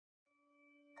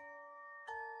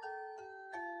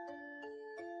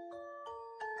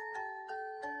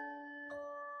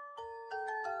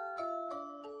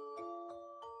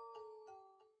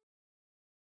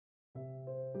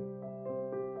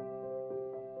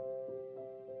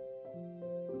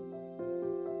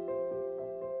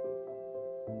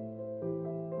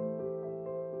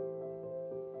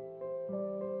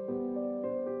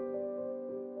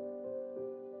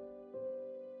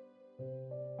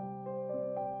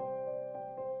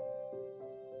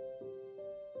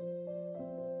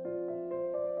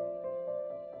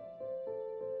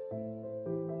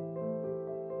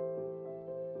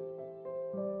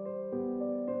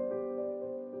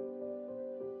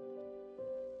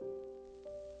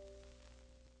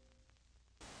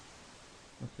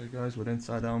Okay guys, we're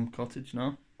inside Elm Cottage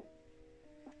now.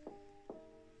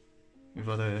 We've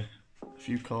had a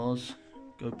few cars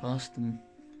go past and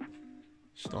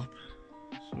stop,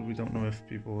 so we don't know if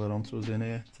people are onto us in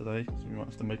here today, so we might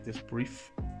have to make this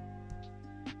brief.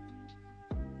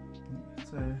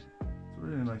 It's a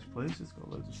really nice place, it's got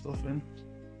loads of stuff in.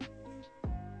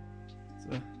 It's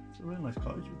a really nice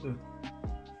cottage with the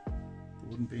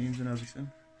wooden beams and everything.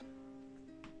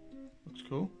 Looks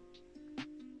cool.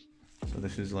 So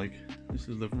this is the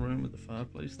living room with the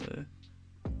fireplace there.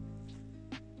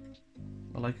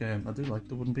 I do like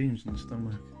the wooden beams and the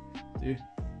stonework. Do you?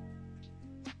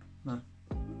 No.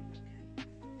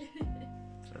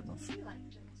 Fair enough.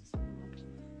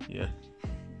 Yeah.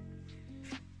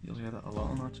 You'll hear that a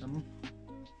lot on our channel.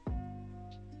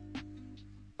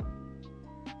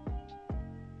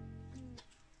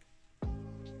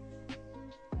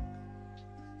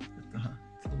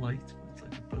 It's the light, it's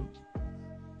like a boat.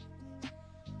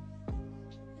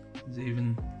 There's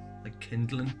even like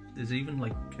kindling. There's even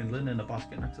like kindling in a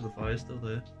basket next to the fire still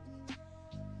there.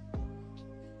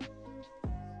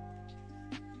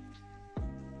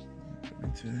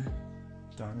 Going to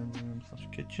dining room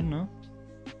 / kitchen now.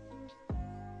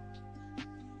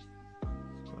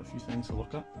 Got a few things to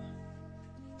look at.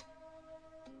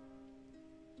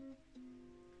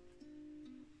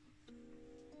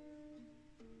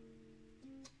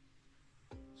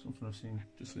 Something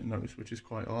I've just noticed which is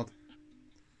quite odd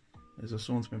is that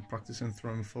someone's been practicing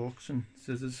throwing forks and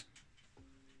scissors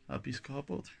at a piece of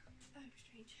cardboard. Oh,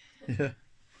 strange. Yeah,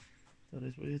 that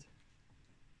is weird.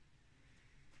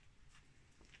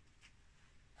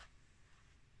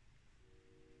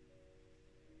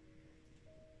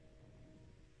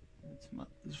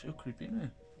 Does it feel creepy in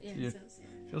here? Yeah, yeah. It does,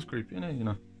 yeah. Feels creepy in here, you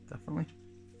know, definitely.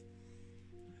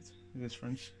 Look at this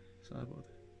French sideboard.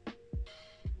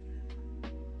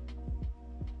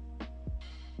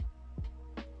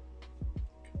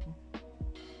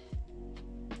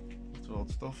 Old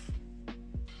stuff.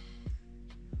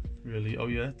 Really, oh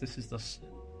yeah, this is the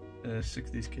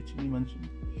 60s kitchen you mentioned.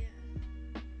 Yeah.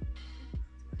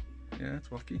 Yeah, it's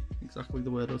wacky. Exactly the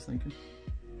word I was thinking.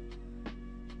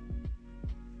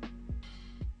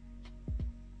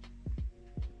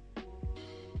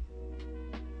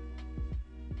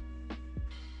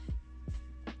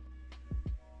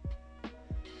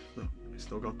 Look, it's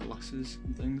still got glasses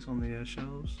and things on the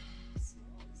shelves.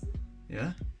 Small, isn't it?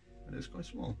 Yeah, it is quite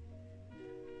small.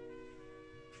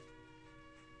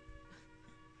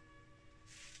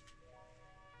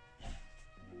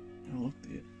 Oh look,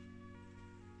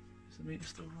 is the meter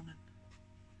still running?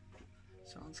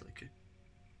 Sounds like it.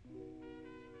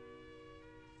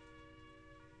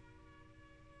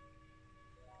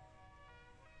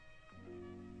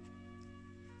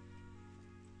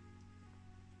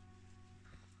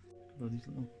 Got all these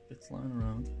little bits lying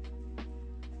around.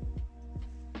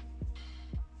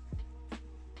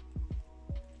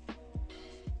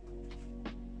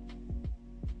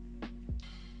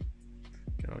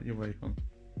 Get out your way, hon.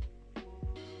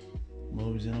 I'm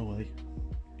always in a way.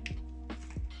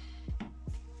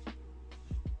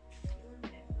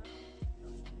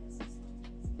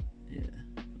 Yeah.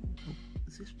 Oh,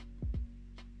 is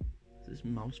this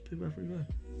mouse poo everywhere?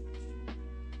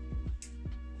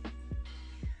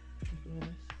 Look at all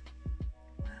this.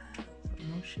 Wow. Is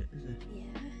that mouse shit, is it? Yeah.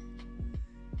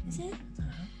 Is it? I don't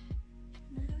know.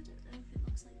 No, I don't know if it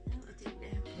looks like that. I didn't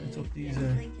know. It's up these, I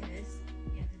think it is.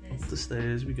 Yeah, it is. Up the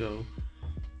stairs we go.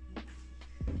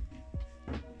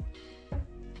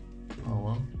 Oh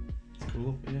well, it's cool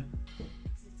up here.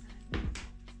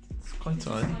 It's quite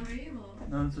tight. One room or?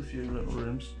 No, there's a few little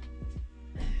rooms.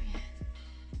 Oh, yeah.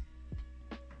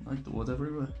 Like the wood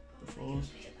everywhere, the floors.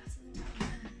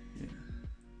 Yeah.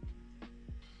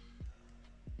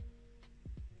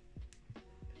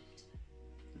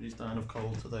 He's dying of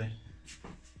cold today.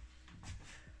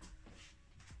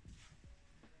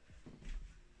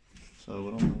 So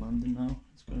we're on the landing now.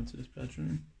 Let's go into this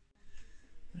bedroom.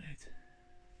 Right.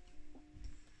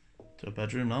 To a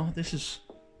bedroom now. This is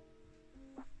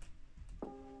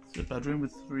a bedroom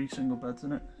with 3 single beds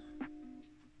in it.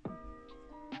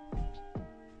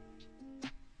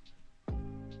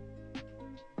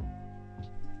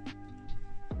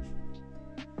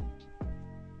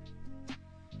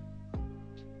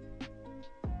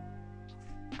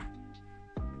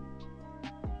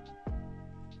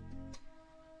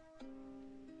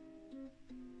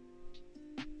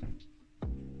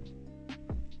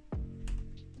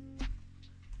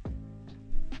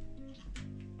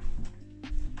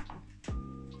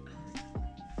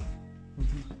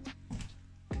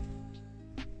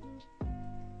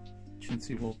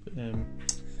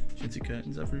 Chintzy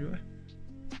curtains everywhere.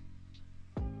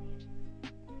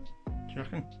 you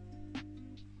reckon?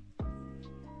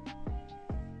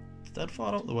 It's dead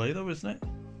far out the way though, isn't it?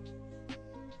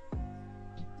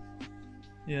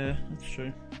 Yeah, that's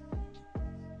true.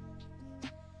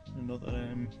 Another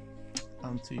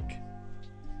antique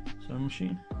sewing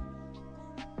machine.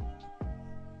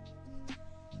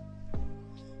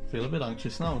 I feel a bit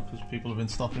anxious now because people have been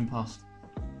stopping past.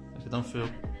 Like I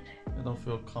don't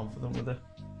feel confident with it.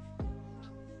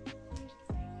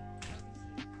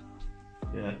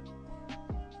 Yeah.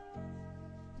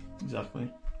 Exactly.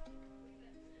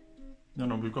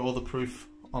 No, we've got all the proof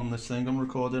on this thing I'm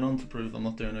recording on to prove I'm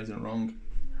not doing anything wrong.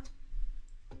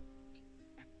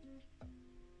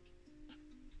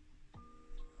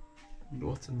 Wonder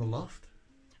what's in the loft.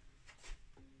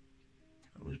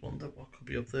 I always wonder what could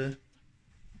be up there.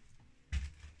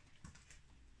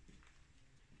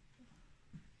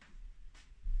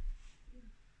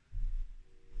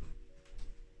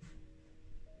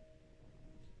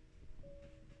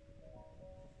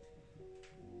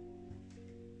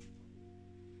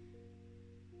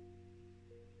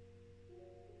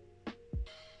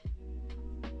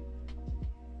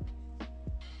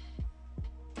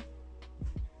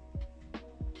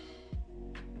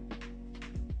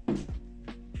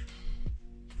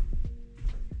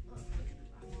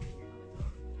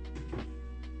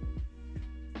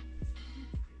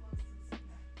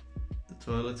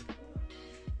 Toilet.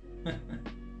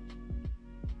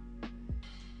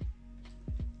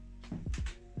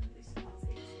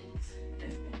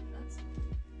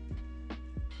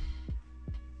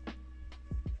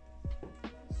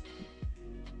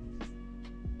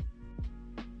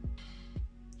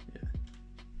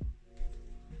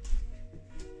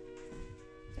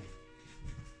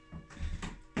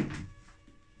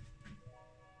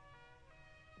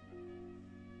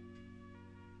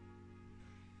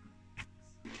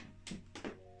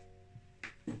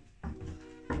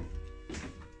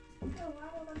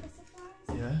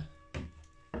 Yeah.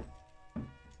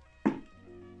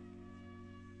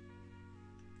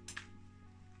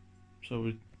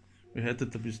 So we heard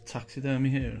that there was taxidermy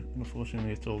here, and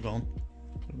unfortunately it's all gone.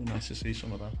 It'd be nice to see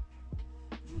some of that,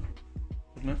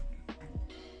 wouldn't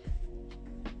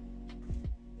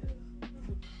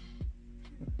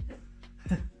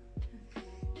it?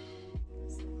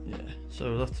 Yeah,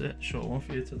 so that's it. Short one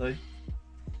for you today.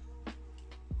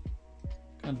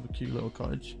 Kind of a cute little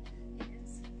cottage.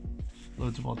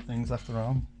 Loads of odd things left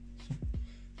around.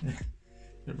 Yeah,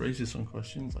 it raises some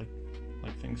questions, like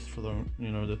things for the, you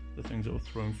know, the things that were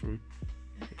thrown through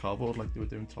the cardboard, like they were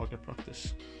doing target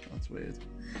practice. That's weird.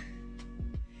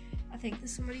 I think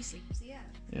there's somebody sleeps here.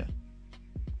 Yeah.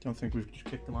 Don't think we've just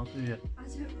kicked them out there yet. I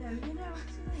don't know, you know,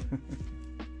 actually.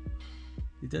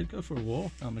 He did go for a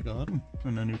walk down the garden,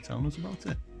 and then he was telling us about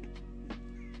it.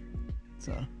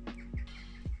 So,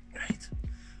 right,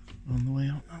 we're on the way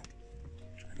out now.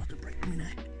 Try not to break my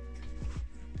neck.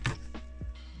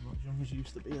 I'm not as young as I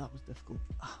used to be, that was difficult.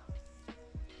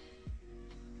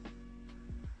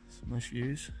 Some nice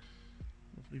views,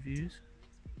 lovely views.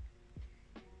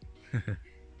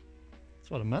 That's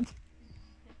what I meant.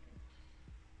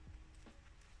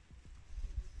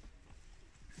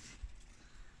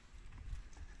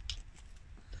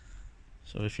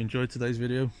 So if you enjoyed today's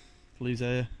video, please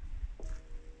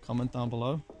comment down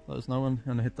below, let us know,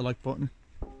 and hit the like button.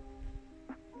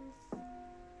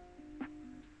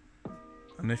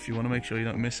 And if you want to make sure you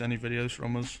don't miss any videos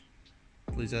from us,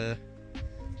 please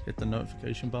hit the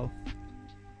notification bell.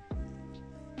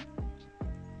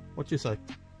 What do you say?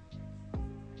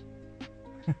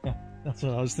 That's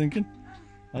what I was thinking.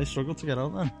 I struggled to get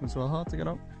out then. It was so hard to get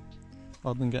out.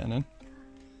 Harder than getting in.